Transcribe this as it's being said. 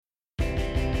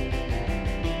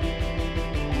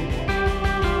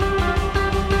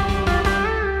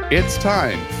It's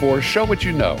time for Show What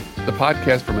You Know, the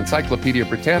podcast from Encyclopedia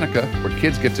Britannica, where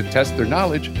kids get to test their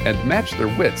knowledge and match their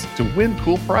wits to win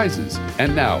cool prizes.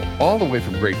 And now, all the way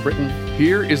from Great Britain,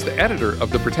 here is the editor of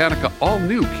the Britannica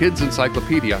all-new Kids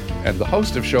Encyclopedia and the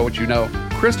host of Show What You Know,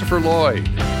 Christopher Lloyd.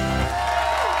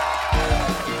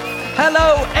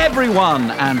 Hello,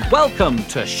 everyone, and welcome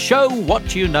to Show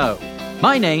What You Know.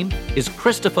 My name is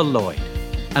Christopher Lloyd,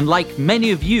 and like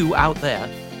many of you out there,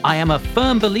 I am a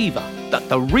firm believer that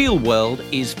the real world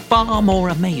is far more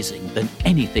amazing than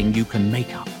anything you can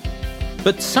make up.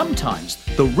 But sometimes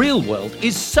the real world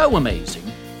is so amazing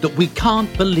that we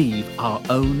can't believe our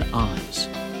own eyes.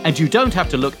 And you don't have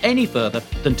to look any further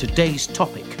than today's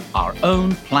topic, our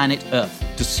own planet Earth,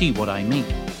 to see what I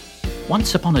mean.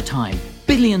 Once upon a time,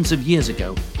 billions of years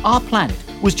ago, our planet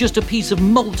was just a piece of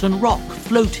molten rock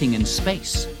floating in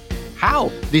space. How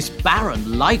this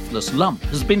barren, lifeless lump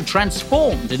has been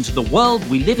transformed into the world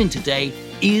we live in today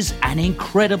is an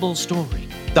incredible story,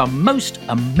 the most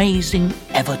amazing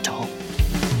ever told.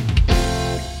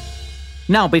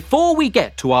 Now, before we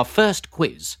get to our first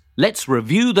quiz, let's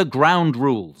review the ground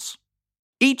rules.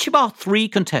 Each of our 3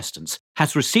 contestants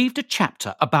has received a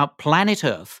chapter about planet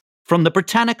Earth from the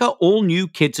Britannica all-new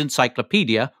Kids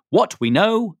Encyclopedia, What We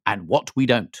Know and What We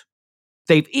Don't.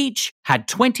 They've each had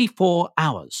 24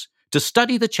 hours to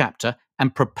study the chapter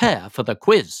and prepare for the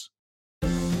quiz.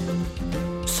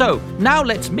 So, now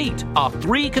let's meet our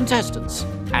 3 contestants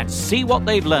and see what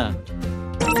they've learned.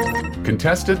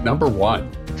 Contestant number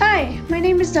 1. Hi, my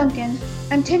name is Duncan.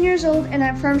 I'm 10 years old and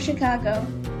I'm from Chicago.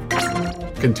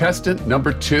 Contestant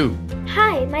number 2.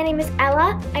 Hi, my name is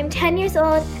Ella. I'm 10 years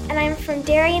old and I'm from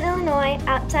Darien, Illinois,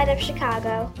 outside of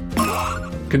Chicago.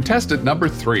 Contestant number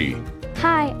 3.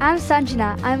 Hi, I'm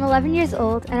Sanjana. I'm 11 years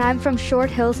old and I'm from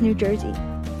Short Hills, New Jersey.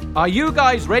 Are you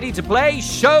guys ready to play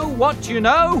Show What You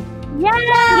Know?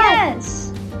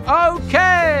 Yes!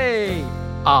 Okay!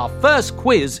 Our first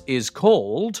quiz is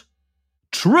called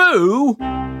True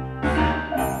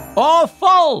or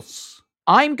False?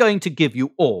 I'm going to give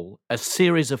you all a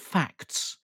series of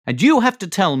facts, and you have to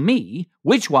tell me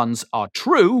which ones are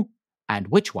true and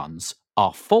which ones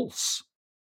are false.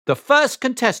 The first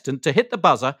contestant to hit the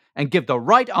buzzer and give the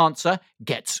right answer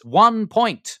gets 1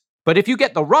 point. But if you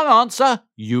get the wrong answer,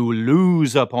 you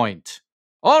lose a point.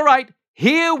 All right,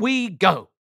 here we go.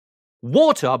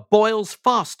 Water boils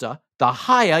faster the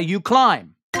higher you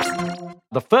climb.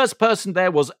 The first person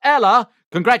there was Ella.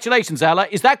 Congratulations, Ella.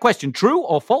 Is that question true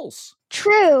or false?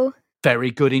 True. Very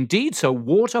good indeed. So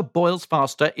water boils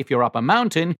faster if you're up a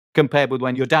mountain compared with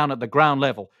when you're down at the ground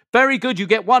level. Very good. You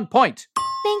get 1 point.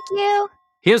 Thank you.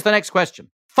 Here's the next question.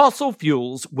 Fossil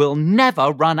fuels will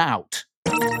never run out.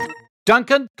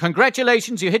 Duncan,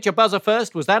 congratulations. You hit your buzzer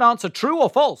first. Was that answer true or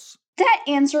false? That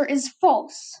answer is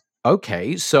false.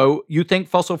 Okay, so you think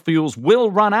fossil fuels will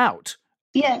run out?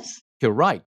 Yes. You're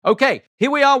right. Okay,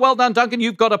 here we are. Well done, Duncan.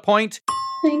 You've got a point.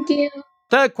 Thank you.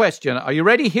 Third question. Are you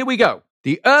ready? Here we go.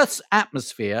 The Earth's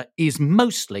atmosphere is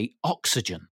mostly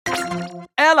oxygen.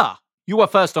 Ella, you were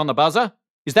first on the buzzer.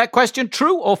 Is that question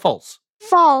true or false?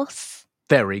 False.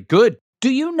 Very good. Do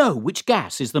you know which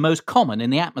gas is the most common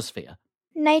in the atmosphere?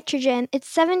 Nitrogen. It's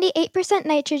 78%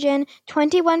 nitrogen,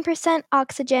 21%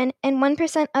 oxygen, and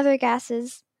 1% other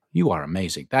gases. You are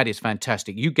amazing. That is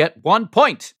fantastic. You get 1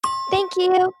 point. Thank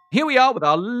you. Here we are with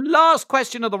our last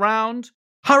question of the round.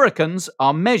 Hurricanes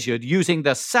are measured using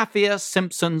the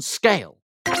Saffir-Simpson scale.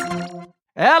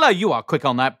 Ella, you are quick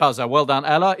on that buzzer. Well done,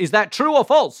 Ella. Is that true or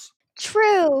false?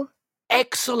 True.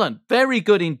 Excellent. Very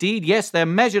good indeed. Yes, they're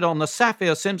measured on the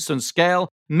Saffir-Simpson scale,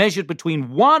 measured between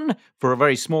 1 for a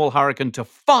very small hurricane to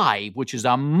 5, which is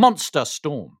a monster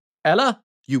storm. Ella,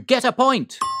 you get a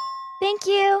point. Thank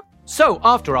you. So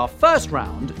after our first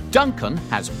round, Duncan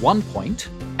has 1 point,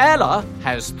 Ella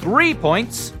has 3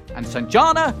 points, and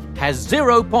Sanjana has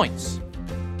 0 points.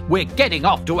 We're getting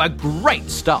off to a great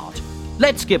start.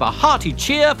 Let's give a hearty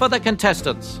cheer for the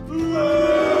contestants.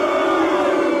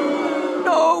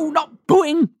 No, not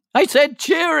booing. I said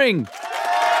cheering.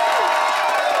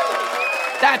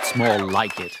 That's more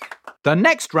like it. The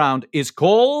next round is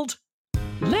called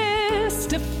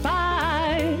Listify.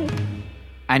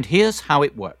 And here's how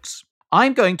it works.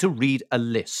 I'm going to read a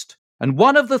list, and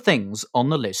one of the things on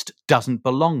the list doesn't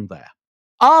belong there.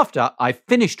 After I've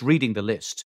finished reading the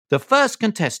list, the first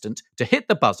contestant to hit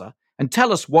the buzzer and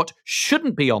tell us what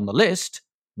shouldn't be on the list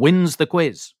wins the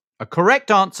quiz. A correct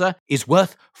answer is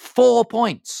worth 4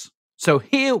 points. So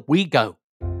here we go.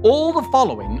 All the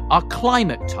following are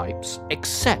climate types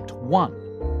except one.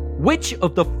 Which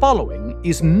of the following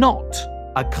is not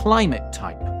a climate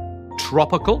type?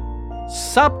 Tropical,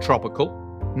 subtropical,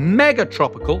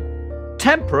 megatropical,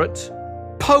 temperate,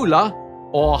 polar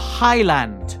or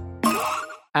highland?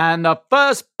 And the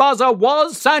first buzzer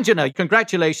was Sanjana.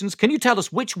 Congratulations. Can you tell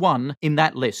us which one in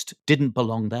that list didn't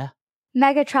belong there?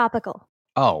 Megatropical.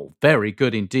 Oh, very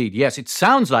good indeed. Yes, it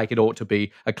sounds like it ought to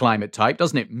be a climate type,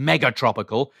 doesn't it?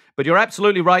 Megatropical. But you're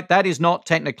absolutely right. That is not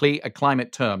technically a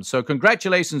climate term. So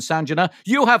congratulations, Sanjana.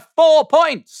 You have 4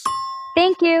 points.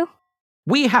 Thank you.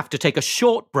 We have to take a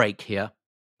short break here,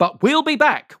 but we'll be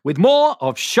back with more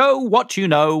of Show What You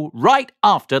Know right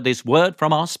after this word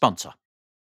from our sponsor.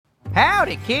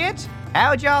 Howdy, kids.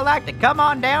 How'd y'all like to come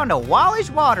on down to Wally's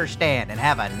Water Stand and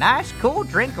have a nice, cool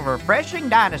drink of refreshing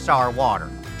dinosaur water?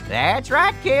 That's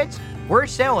right, kids. We're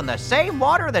selling the same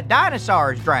water the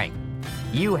dinosaurs drank.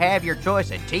 You have your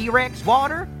choice of T-Rex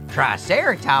water,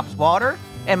 Triceratops water,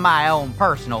 and my own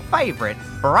personal favorite,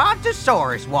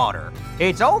 Brontosaurus water.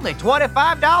 It's only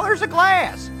 $25 a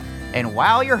glass. And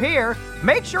while you're here,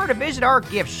 make sure to visit our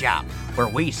gift shop, where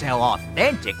we sell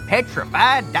authentic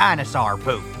petrified dinosaur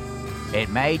poop. It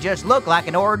may just look like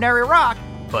an ordinary rock,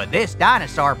 but this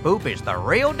dinosaur poop is the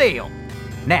real deal.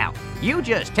 Now, you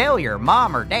just tell your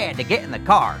mom or dad to get in the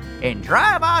car and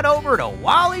drive on over to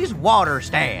Wally's Water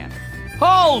Stand.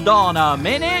 Hold on a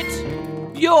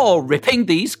minute. You're ripping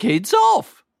these kids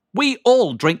off. We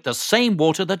all drink the same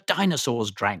water the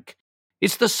dinosaurs drank.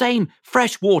 It's the same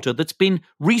fresh water that's been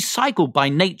recycled by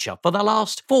nature for the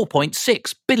last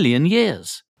 4.6 billion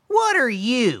years. What are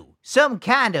you, some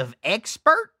kind of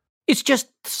expert? It's just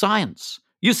science.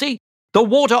 You see, the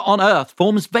water on Earth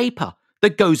forms vapor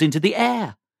that goes into the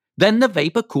air. Then the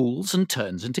vapor cools and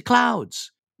turns into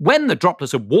clouds. When the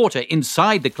droplets of water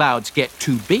inside the clouds get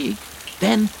too big,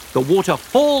 then the water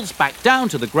falls back down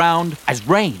to the ground as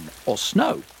rain or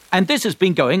snow. And this has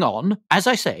been going on, as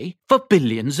I say, for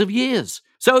billions of years.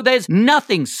 So there's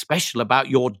nothing special about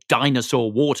your dinosaur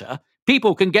water.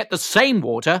 People can get the same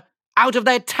water out of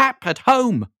their tap at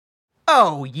home.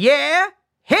 Oh, yeah?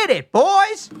 Hit it,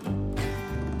 boys!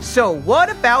 So what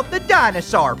about the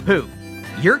dinosaur poop?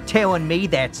 You're telling me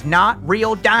that's not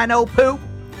real dino poop?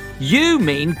 You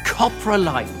mean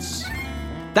coprolites.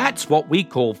 That's what we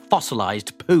call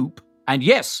fossilized poop. And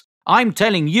yes, I'm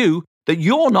telling you that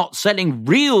you're not selling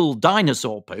real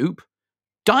dinosaur poop.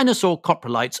 Dinosaur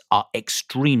coprolites are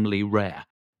extremely rare.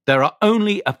 There are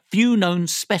only a few known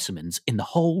specimens in the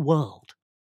whole world.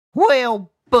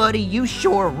 Well, buddy, you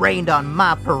sure rained on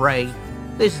my parade.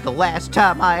 This is the last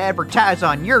time I advertise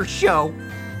on your show.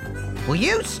 Will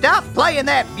you stop playing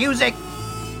that music?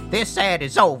 This ad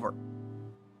is over.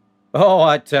 Oh,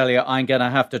 I tell you, I'm going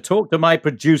to have to talk to my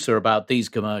producer about these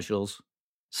commercials.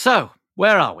 So,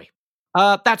 where are we?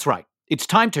 That's right. It's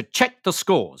time to check the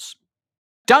scores.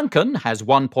 Duncan has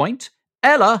 1 point,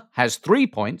 Ella has 3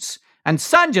 points, and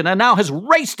Sanjana now has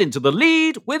raced into the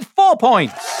lead with 4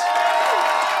 points.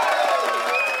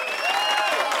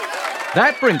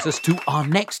 That brings us to our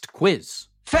next quiz.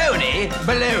 Phony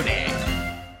baloney.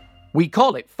 We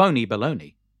call it phony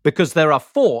baloney because there are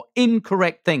 4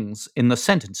 incorrect things in the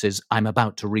sentences I'm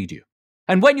about to read you.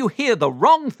 And when you hear the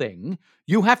wrong thing,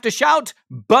 you have to shout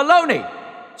baloney.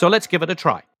 So let's give it a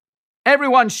try.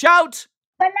 Everyone shout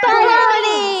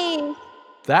Baloney!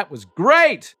 That was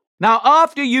great. Now,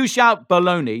 after you shout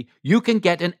baloney, you can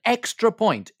get an extra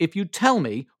point if you tell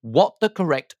me what the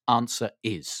correct answer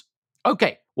is.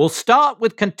 Okay, we'll start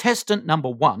with contestant number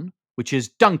 1, which is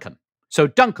Duncan. So,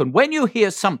 Duncan, when you hear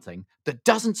something that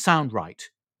doesn't sound right,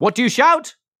 what do you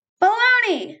shout?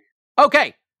 Baloney!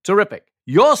 Okay, terrific.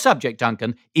 Your subject,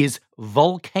 Duncan, is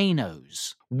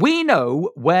volcanoes. We know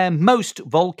where most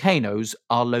volcanoes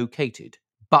are located,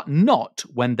 but not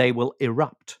when they will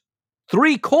erupt.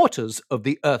 3/4 of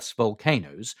the Earth's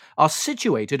volcanoes are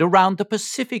situated around the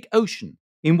Pacific Ocean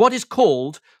in what is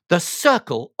called the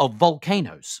Circle of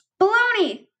Volcanoes.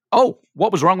 Baloney! Oh,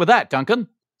 what was wrong with that, Duncan?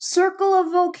 Circle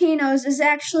of Volcanoes is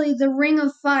actually the Ring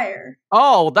of Fire.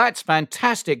 Oh, that's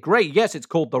fantastic. Great. Yes, it's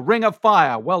called the Ring of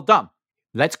Fire. Well done.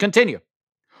 Let's continue.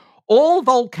 All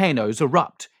volcanoes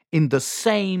erupt in the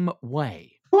same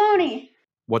way. Baloney!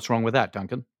 What's wrong with that,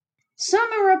 Duncan? Some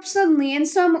erupt suddenly and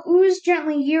some ooze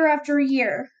gently year after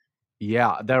year.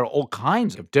 Yeah, there are all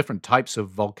kinds of different types of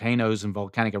volcanoes and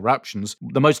volcanic eruptions.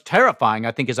 The most terrifying,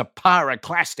 I think, is a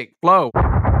pyroclastic flow.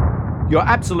 You're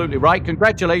absolutely right.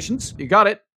 Congratulations. You got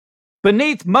it.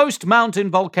 Beneath most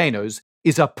mountain volcanoes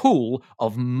is a pool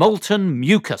of molten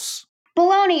mucus.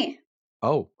 Baloney!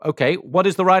 Oh, okay. What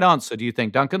is the right answer, do you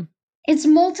think, Duncan? It's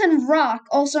molten rock,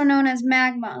 also known as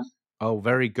magma. Oh,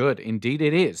 very good. Indeed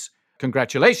it is.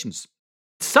 Congratulations.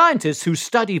 Scientists who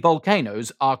study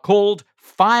volcanoes are called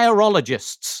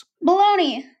firologists.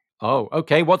 Baloney! Oh,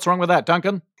 okay. What's wrong with that,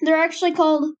 Duncan? They're actually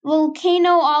called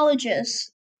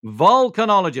volcanologists.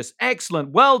 Volcanologist. Excellent.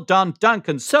 Well done,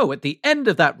 Duncan. So at the end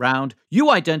of that round, you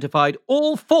identified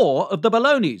all 4 of the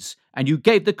balonies and you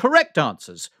gave the correct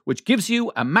answers, which gives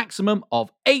you a maximum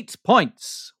of 8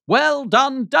 points. Well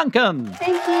done, Duncan.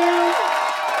 Thank you.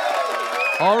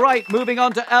 All right, moving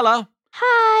on to Ella.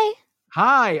 Hi.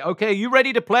 Hi. Okay, you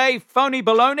ready to play Phony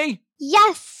Baloney?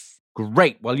 Yes.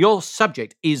 Great. Well, your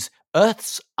subject is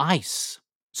Earth's ice.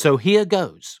 So here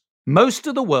goes. Most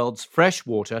of the world's fresh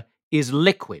water is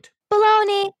liquid.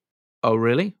 Baloney. Oh,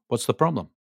 really? What's the problem?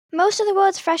 Most of the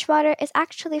world's fresh water is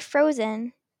actually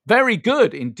frozen. Very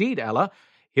good indeed, Ella.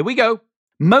 Here we go.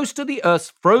 Most of the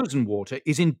Earth's frozen water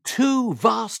is in 2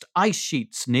 vast ice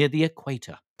sheets near the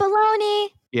equator. Baloney.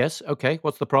 Yes, okay.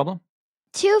 What's the problem?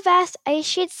 2 vast ice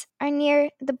sheets are near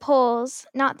the poles,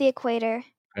 not the equator.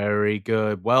 Very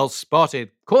good. Well spotted.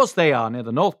 Of course they are, near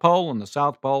the North Pole and the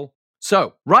South Pole.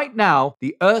 So, right now,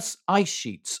 the Earth's ice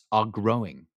sheets are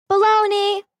growing.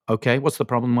 Baloney. Okay, what's the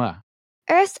problem there?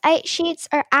 Earth's ice sheets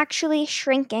are actually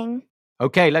shrinking.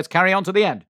 Okay, let's carry on to the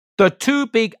end. The 2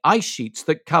 big ice sheets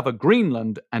that cover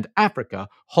Greenland and Africa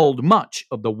hold much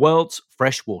of the world's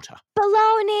fresh water.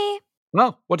 Baloney.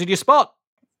 Well, what did you spot?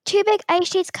 2 big ice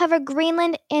sheets cover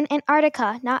Greenland and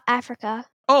Antarctica, not Africa.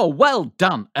 Oh, well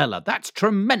done, Ella. That's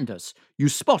tremendous. You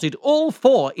spotted all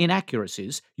 4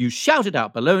 inaccuracies, you shouted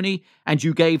out baloney, and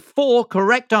you gave 4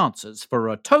 correct answers for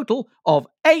a total of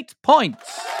 8 points.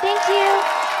 Thank you.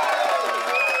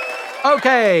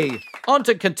 Okay, on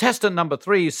to contestant number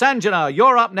 3. Sanjana,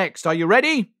 you're up next. Are you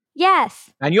ready? Yes.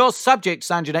 And your subject,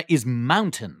 Sanjana, is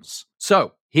mountains.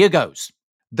 So, here goes.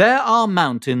 There are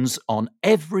mountains on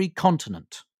every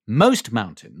continent. Most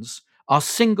mountains are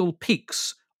single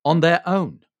peaks on their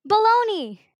own.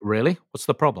 Baloney. Really? What's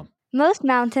the problem? Most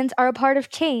mountains are a part of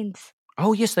chains.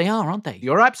 Oh, yes, they are, aren't they?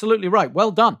 You're absolutely right.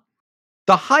 Well done.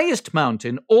 The highest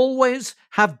mountain always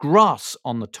have grass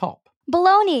on the top.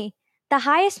 Baloney. The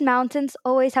highest mountains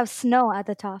always have snow at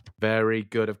the top. Very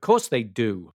good. Of course they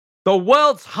do. The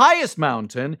world's highest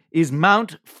mountain is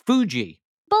Mount Fuji.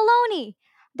 Baloney.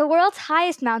 The world's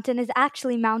highest mountain is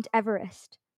actually Mount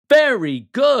Everest. Very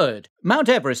good. Mount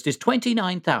Everest is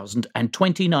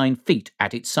 29,029 feet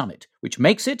at its summit, which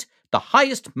makes it the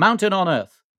highest mountain on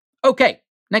Earth. Okay,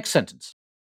 next sentence.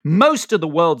 Most of the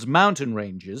world's mountain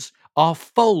ranges are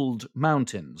fold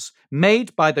mountains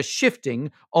made by the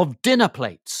shifting of dinner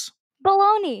plates.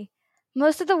 Baloney.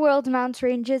 Most of the world's mountain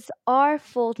ranges are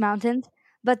fold mountains,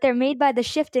 but they're made by the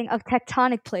shifting of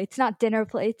tectonic plates, not dinner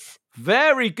plates.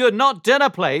 Very good. Not dinner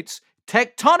plates,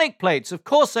 tectonic plates. Of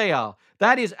course they are.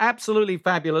 That is absolutely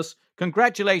fabulous.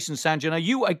 Congratulations, Sanjana.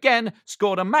 You again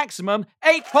scored a maximum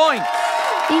 8 points.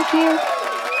 Thank you.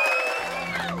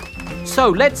 So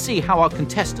let's see how our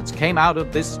contestants came out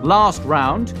of this last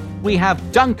round. We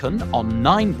have Duncan on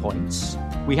 9 points.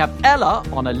 We have Ella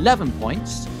on 11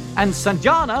 points. And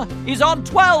Sanjana is on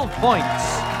 12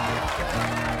 points.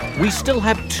 We still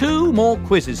have 2 more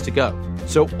quizzes to go.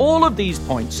 So all of these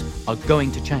points are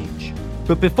going to change.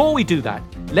 But before we do that,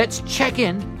 let's check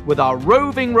in with our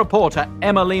roving reporter,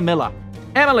 Emily Miller.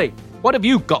 Emily, what have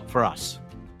you got for us?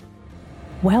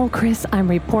 Well, Chris, I'm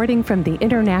reporting from the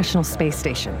International Space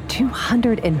Station,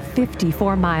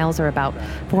 254 miles or about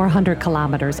 400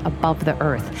 kilometers above the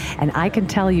Earth. And I can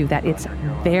tell you that it's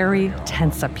very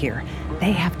tense up here.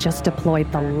 They have just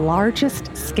deployed the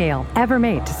largest scale ever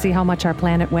made to see how much our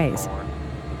planet weighs.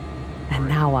 And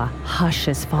now a hush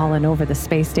has fallen over the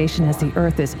space station as the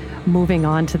Earth is moving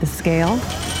on to the scale.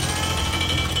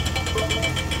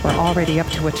 We're already up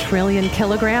to 1 trillion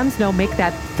kilograms. No, make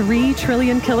that 3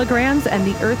 trillion kilograms, and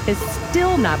the Earth has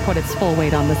still not put its full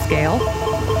weight on the scale.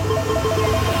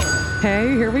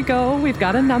 Okay, here we go. We've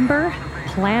got a number.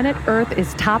 Planet Earth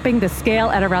is topping the scale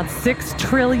at around 6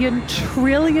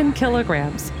 trillion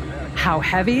kilograms. How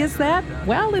heavy is that?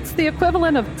 Well, it's the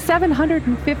equivalent of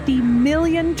 750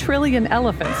 million trillion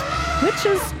elephants, which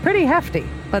is pretty hefty.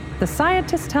 But the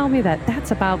scientists tell me that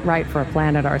that's about right for a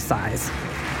planet our size.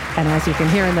 And as you can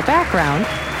hear in the background,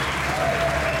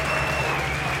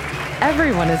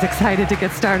 everyone is excited to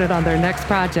get started on their next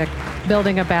project,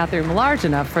 building a bathroom large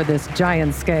enough for this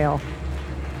giant scale.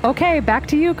 Okay, back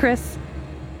to you, Chris.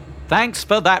 Thanks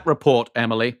for that report,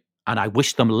 Emily. And I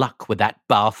wish them luck with that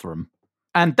bathroom.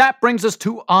 And that brings us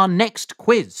to our next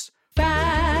quiz.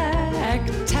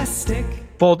 Fantastic.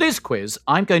 For this quiz,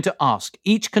 I'm going to ask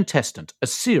each contestant a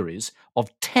series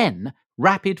of 10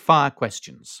 rapid-fire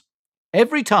questions.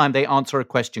 Every time they answer a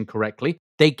question correctly,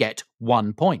 they get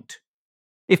 1 point.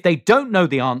 If they don't know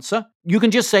the answer, you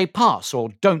can just say pass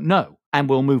or don't know, and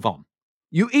we'll move on.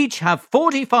 You each have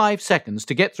 45 seconds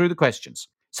to get through the questions.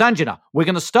 Sanjana, we're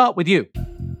going to start with you.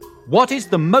 What is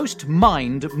the most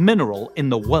mined mineral in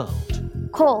the world?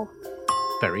 Coal.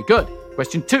 Very good.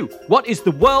 Question 2. What is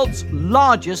the world's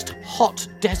largest hot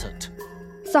desert?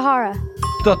 Sahara.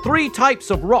 The 3 types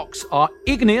of rocks are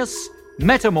igneous,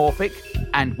 metamorphic,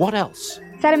 and what else?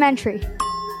 Sedimentary.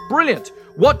 Brilliant.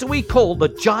 What do we call the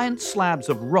giant slabs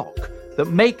of rock that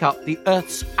make up the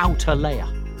Earth's outer layer?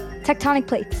 Tectonic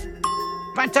plates.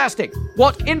 Fantastic.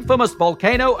 What infamous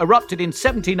volcano erupted in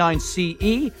 79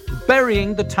 CE,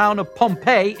 burying the town of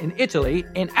Pompeii in Italy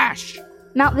in ash?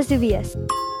 Mount Vesuvius.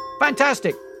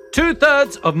 Fantastic.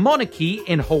 2/3 of monarchy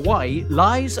in Hawaii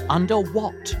lies under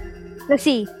what? The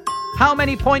sea. How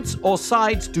many points or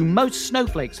sides do most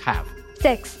snowflakes have?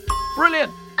 6.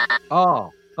 Brilliant.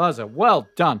 Oh, Buzzer, well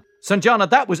done. Sanjana,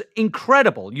 that was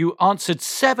incredible. You answered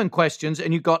 7 questions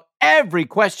and you got every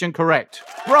question correct.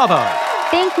 Bravo.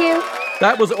 Thank you.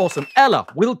 That was awesome. Ella,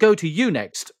 we'll go to you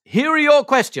next. Here are your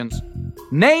questions.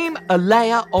 Name a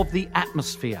layer of the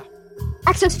atmosphere.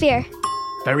 Exosphere.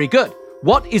 Very good.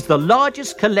 What is the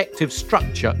largest collective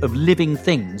structure of living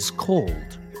things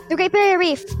called? The Great Barrier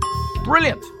Reef.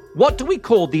 Brilliant. What do we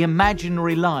call the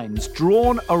imaginary lines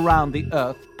drawn around the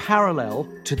Earth parallel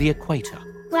to the equator?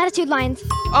 Latitude lines.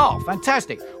 Oh,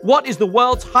 fantastic. What is the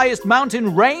world's highest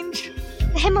mountain range?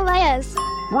 The Himalayas.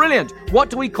 Brilliant. What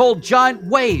do we call giant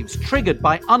waves triggered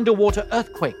by underwater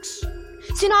earthquakes?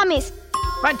 Tsunamis.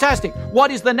 Fantastic.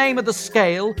 What is the name of the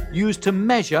scale used to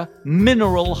measure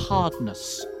mineral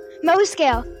hardness? Mohs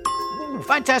scale. Ooh,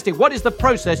 fantastic. What is the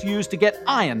process used to get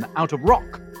iron out of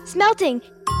rock? Smelting.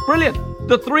 Brilliant.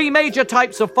 The 3 major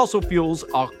types of fossil fuels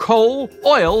are coal,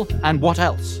 oil, and what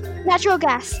else? Natural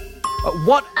gas.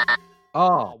 What?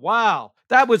 Oh, wow.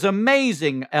 That was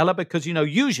amazing, Ella, because,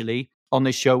 usually on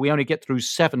this show, we only get through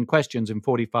 7 questions in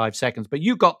 45 seconds, but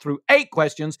you got through 8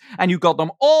 questions and you got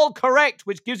them all correct,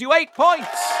 which gives you 8 points.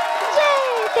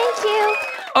 Yay, thank you.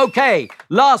 Okay,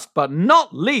 last but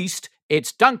not least,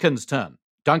 it's Duncan's turn.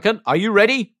 Duncan, are you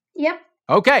ready? Yep.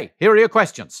 Okay, here are your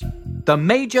questions. The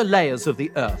major layers of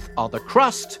the Earth are the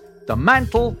crust, the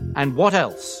mantle, and what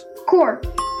else? Core.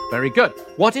 Very good.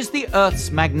 What is the Earth's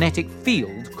magnetic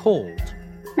field called?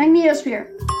 Magnetosphere.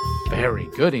 Very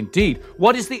good indeed.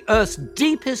 What is the Earth's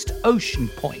deepest ocean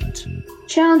point?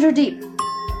 Challenger Deep.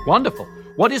 Wonderful.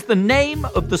 What is the name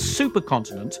of the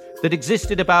supercontinent that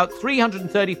existed about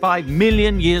 335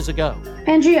 million years ago?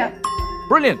 Pangea.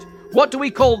 Brilliant. What do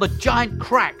we call the giant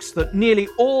cracks that nearly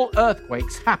all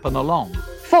earthquakes happen along?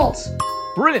 Faults.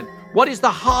 Brilliant. What is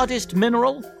the hardest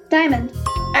mineral? Diamond.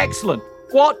 Excellent.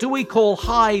 What do we call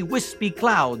high, wispy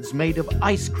clouds made of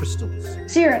ice crystals?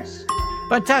 Cirrus.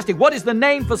 Fantastic. What is the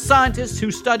name for scientists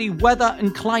who study weather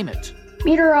and climate?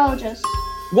 Meteorologist.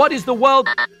 What is the world...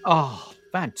 Oh,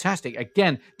 fantastic.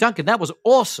 Again, Duncan, that was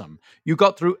awesome. You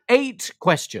got through 8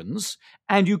 questions,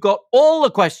 and you got all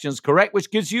the questions correct,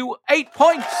 which gives you 8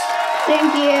 points.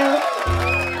 Thank you.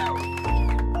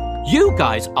 You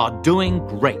guys are doing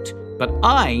great, but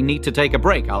I need to take a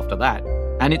break after that.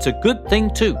 And it's a good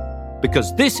thing too,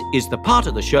 because this is the part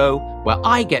of the show where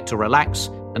I get to relax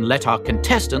and let our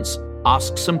contestants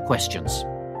ask some questions.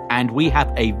 And we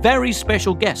have a very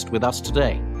special guest with us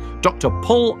today, Dr.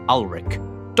 Paul Ulrich.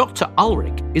 Dr.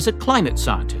 Ulrich is a climate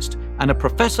scientist and a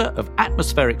professor of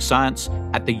atmospheric science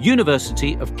at the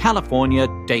University of California,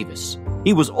 Davis.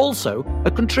 He was also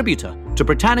a contributor to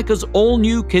Britannica's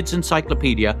all-new kids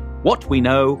encyclopedia, What We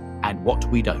Know and What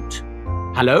We Don't.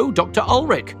 Hello, Dr.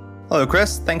 Ulrich. Hello,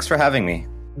 Chris. Thanks for having me.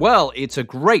 Well, it's a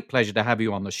great pleasure to have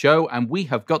you on the show, and we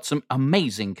have got some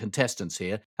amazing contestants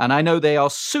here, and I know they are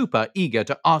super eager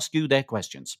to ask you their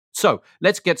questions. So,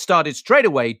 let's get started straight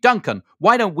away. Duncan,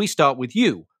 why don't we start with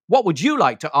you? What would you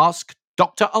like to ask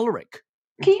Dr. Ulrich?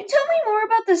 Can you tell me more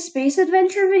about the space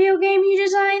adventure video game you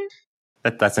designed?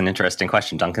 That's an interesting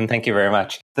question, Duncan. Thank you very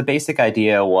much. The basic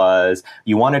idea was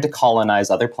you wanted to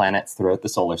colonize other planets throughout the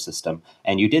solar system,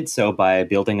 and you did so by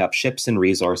building up ships and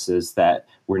resources that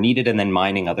were needed and then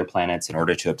mining other planets in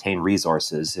order to obtain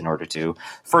resources, in order to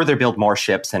further build more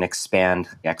ships and expand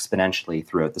exponentially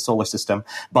throughout the solar system.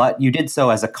 But you did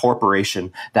so as a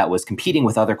corporation that was competing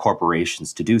with other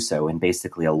corporations to do so in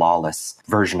basically a lawless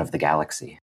version of the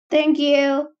galaxy. Thank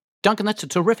you. Duncan, that's a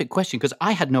terrific question because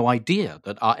I had no idea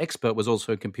that our expert was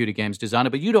also a computer games designer,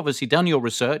 but you'd obviously done your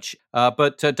research.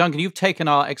 But Duncan, you've taken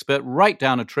our expert right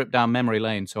down a trip down memory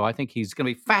lane, so I think he's going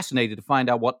to be fascinated to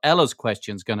find out what Ella's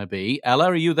question's going to be.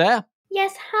 Ella, are you there?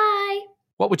 Yes, hi.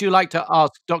 What would you like to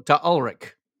ask Dr.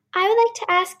 Ulrich? I would like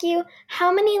to ask you,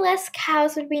 how many less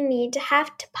cows would we need to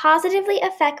have to positively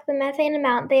affect the methane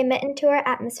amount they emit into our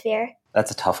atmosphere?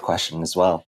 That's a tough question as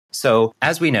well. So,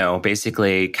 as we know,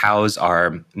 basically, cows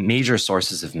are major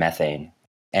sources of methane.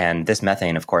 And this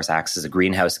methane, of course, acts as a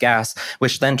greenhouse gas,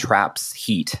 which then traps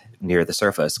heat near the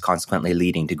surface, consequently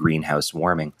leading to greenhouse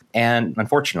warming. And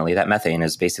unfortunately, that methane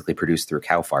is basically produced through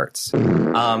cow farts.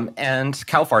 And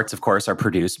cow farts, of course, are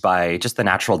produced by just the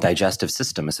natural digestive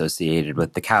system associated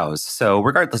with the cows. So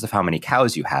regardless of how many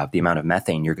cows you have, the amount of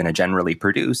methane you're going to generally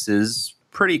produce is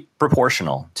pretty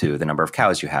proportional to the number of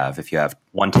cows you have. If you have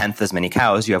 1/10 as many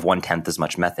cows, you have 1/10 as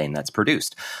much methane that's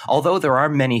produced. Although there are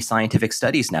many scientific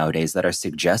studies nowadays that are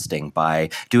suggesting by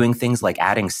doing things like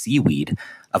adding seaweed,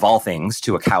 of all things,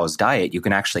 to a cow's diet, you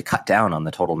can actually cut down on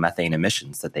the total methane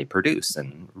emissions that they produce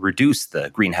and reduce the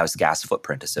greenhouse gas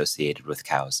footprint associated with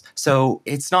cows. So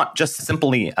it's not just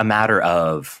simply a matter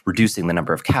of reducing the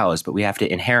number of cows, but we have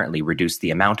to inherently reduce the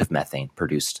amount of methane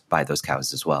produced by those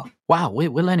cows as well. Wow, we're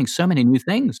learning so many new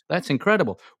things. That's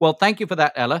incredible. Well, thank you for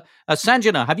that, Ella.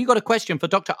 Sanjana, have you got a question for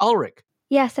Dr. Ulrich?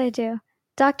 Yes, I do.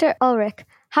 Dr. Ulrich,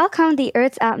 how come the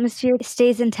Earth's atmosphere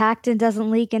stays intact and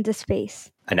doesn't leak into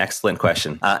space? An excellent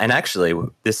question. And actually,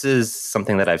 this is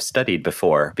something that I've studied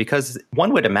before, because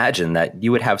one would imagine that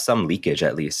you would have some leakage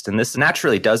at least. And this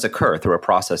naturally does occur through a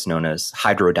process known as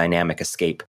hydrodynamic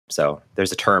escape. So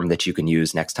there's a term that you can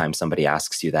use next time somebody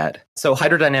asks you that. So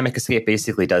hydrodynamic escape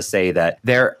basically does say that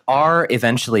there are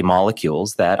eventually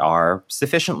molecules that are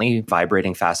sufficiently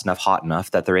vibrating fast enough, hot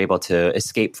enough that they're able to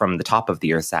escape from the top of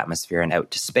the Earth's atmosphere and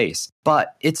out to space.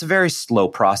 But it's a very slow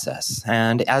process.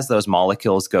 And as those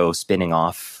molecules go spinning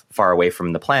off far away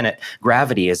from the planet,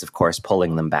 gravity is, of course,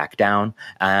 pulling them back down.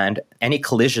 And any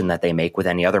collision that they make with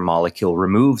any other molecule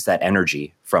removes that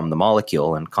energy from the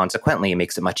molecule, and consequently, it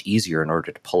makes it much easier in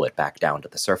order to pull it back down to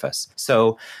the surface.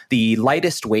 So the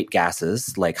lightest weight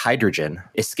gases, like hydrogen,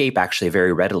 escape actually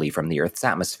very readily from the Earth's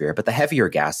atmosphere, but the heavier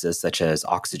gases, such as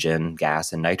oxygen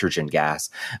gas and nitrogen gas,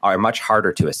 are much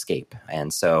harder to escape.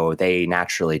 And so they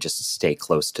naturally just stay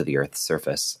close to the Earth's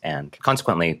surface. And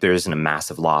consequently, there isn't a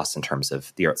massive loss in terms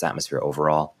of the Earth's atmosphere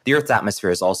overall. The Earth's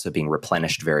atmosphere is also being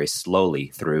replenished very slowly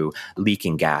through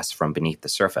leaking gas from beneath the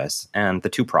surface. And the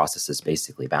two processes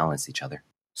basically balance each other.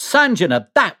 Sanjana,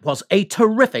 that was a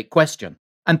terrific question.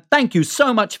 And thank you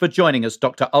so much for joining us,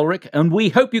 Dr. Ulrich, and we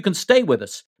hope you can stay with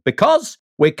us, because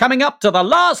we're coming up to the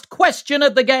last question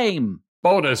of the game.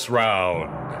 Bonus round.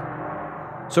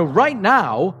 So right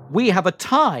now, we have a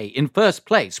tie in first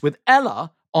place with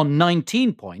Ella on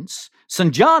 19 points,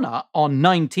 Sanjana on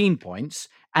 19 points,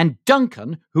 and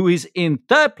Duncan, who is in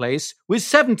third place with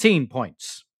 17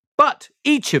 points. But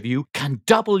each of you can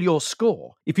double your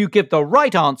score if you give the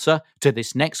right answer to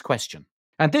this next question.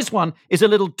 And this one is a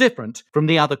little different from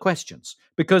the other questions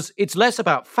because it's less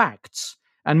about facts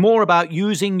and more about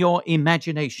using your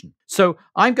imagination. So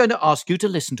I'm going to ask you to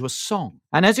listen to a song.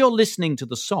 And as you're listening to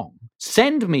the song,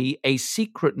 send me a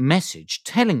secret message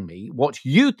telling me what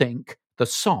you think the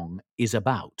song is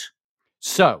about.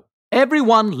 So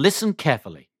everyone listen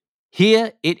carefully.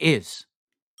 Here it is.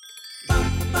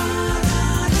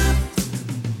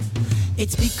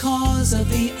 It's because of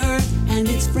the Earth and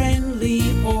its friendly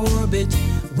orbit.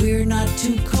 We're not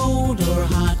too cold or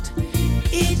hot.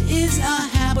 It is a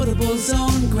habitable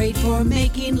zone, great for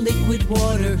making liquid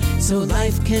water, so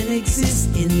life can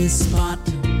exist in this spot.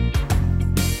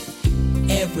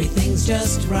 Everything's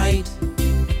just right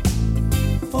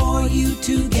for you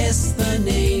to guess the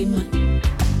name.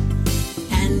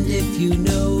 And if you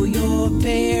know your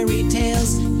fairy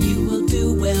tales, you will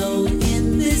do well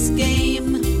in this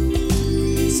game.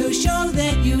 So show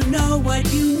that you know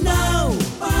what you know.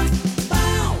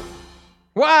 Bow.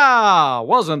 Wow,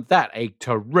 wasn't that a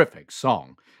terrific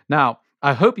song? Now,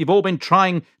 I hope you've all been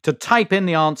trying to type in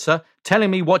the answer, telling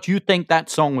me what you think that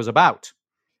song was about.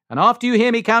 And after you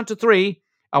hear me count to 3,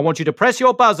 I want you to press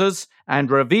your buzzers and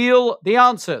reveal the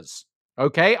answers.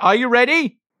 Okay, are you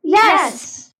ready?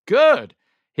 Yes. Good.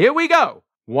 Here we go.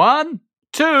 1,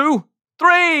 2,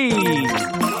 3.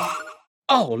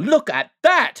 Oh, look at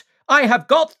that. I have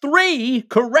got 3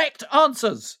 correct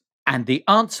answers. And the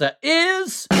answer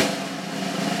is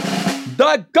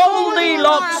the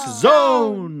Goldilocks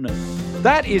Zone.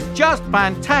 That is just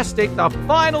fantastic. The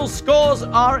final scores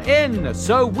are in.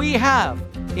 So we have,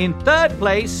 in third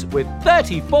place with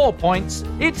 34 points,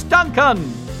 it's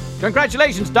Duncan.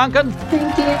 Congratulations, Duncan.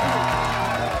 Thank you.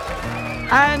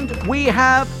 And we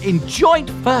have in joint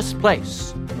first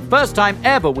place. The first time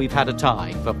ever we've had a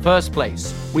tie for first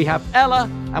place. We have Ella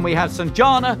and we have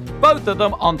Sanjana, both of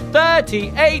them on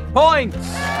 38 points.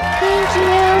 Thank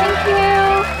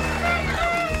you.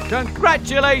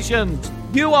 Congratulations!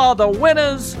 You are the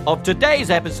winners of today's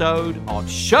episode of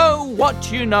Show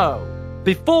What You Know.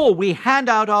 Before we hand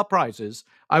out our prizes,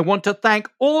 I want to thank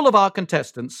all of our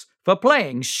contestants for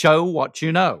playing Show What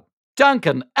You Know.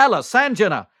 Duncan, Ella,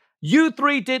 Sanjana, You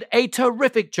three did a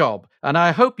terrific job, and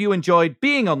I hope you enjoyed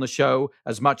being on the show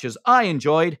as much as I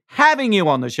enjoyed having you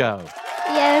on the show.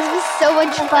 Yeah, this was so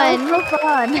much fun. So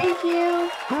fun. Thank you.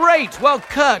 Great! Well,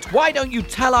 Kurt, why don't you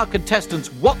tell our contestants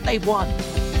what they won?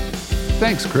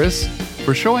 Thanks, Chris,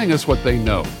 for showing us what they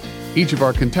know. Each of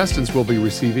our contestants will be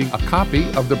receiving a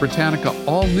copy of the Britannica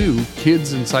all-new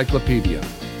Kids Encyclopedia,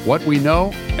 What We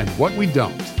Know and What We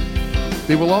Don't.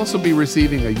 They will also be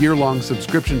receiving a year-long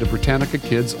subscription to Britannica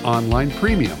Kids Online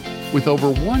Premium, with over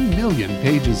 1 million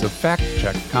pages of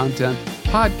fact-check content,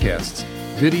 podcasts,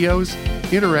 videos,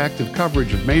 interactive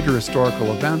coverage of major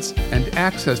historical events, and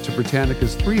access to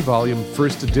Britannica's 3-volume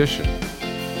first edition.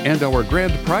 And our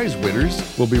grand prize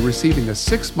winners will be receiving a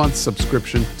 6-month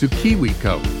subscription to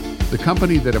KiwiCo, the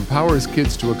company that empowers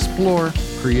kids to explore,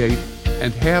 create,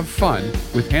 and have fun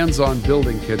with hands-on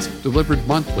building kits delivered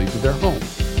monthly to their home.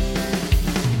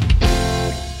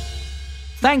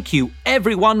 Thank you,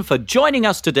 everyone, for joining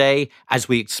us today as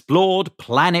we explored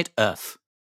planet Earth.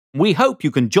 We hope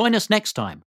you can join us next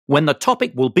time, when the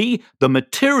topic will be the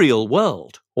material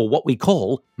world, or what we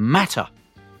call matter.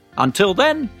 Until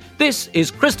then, this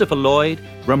is Christopher Lloyd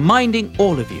reminding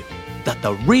all of you that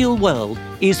the real world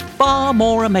is far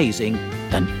more amazing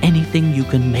than anything you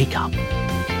can make up.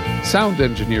 Sound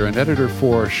engineer and editor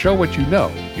for Show What You Know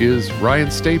is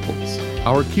Ryan Staples.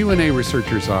 Our Q&A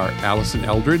researchers are Allison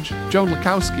Eldridge, Joan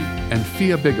Lukowski, and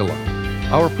Fia Bigelow.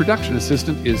 Our production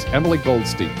assistant is Emily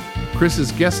Goldstein.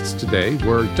 Chris's guests today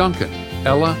were Duncan,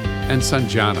 Ella, and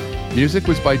Sanjana. Music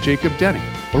was by Jacob Denny.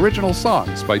 Original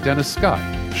songs by Dennis Scott.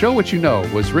 Show What You Know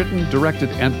was written, directed,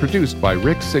 and produced by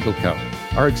Rick Sigelko.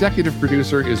 Our executive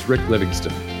producer is Rick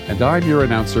Livingston. And I'm your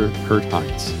announcer, Kurt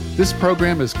Heinz. This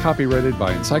program is copyrighted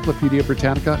by Encyclopedia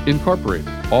Britannica, Incorporated.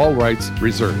 All rights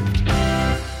reserved.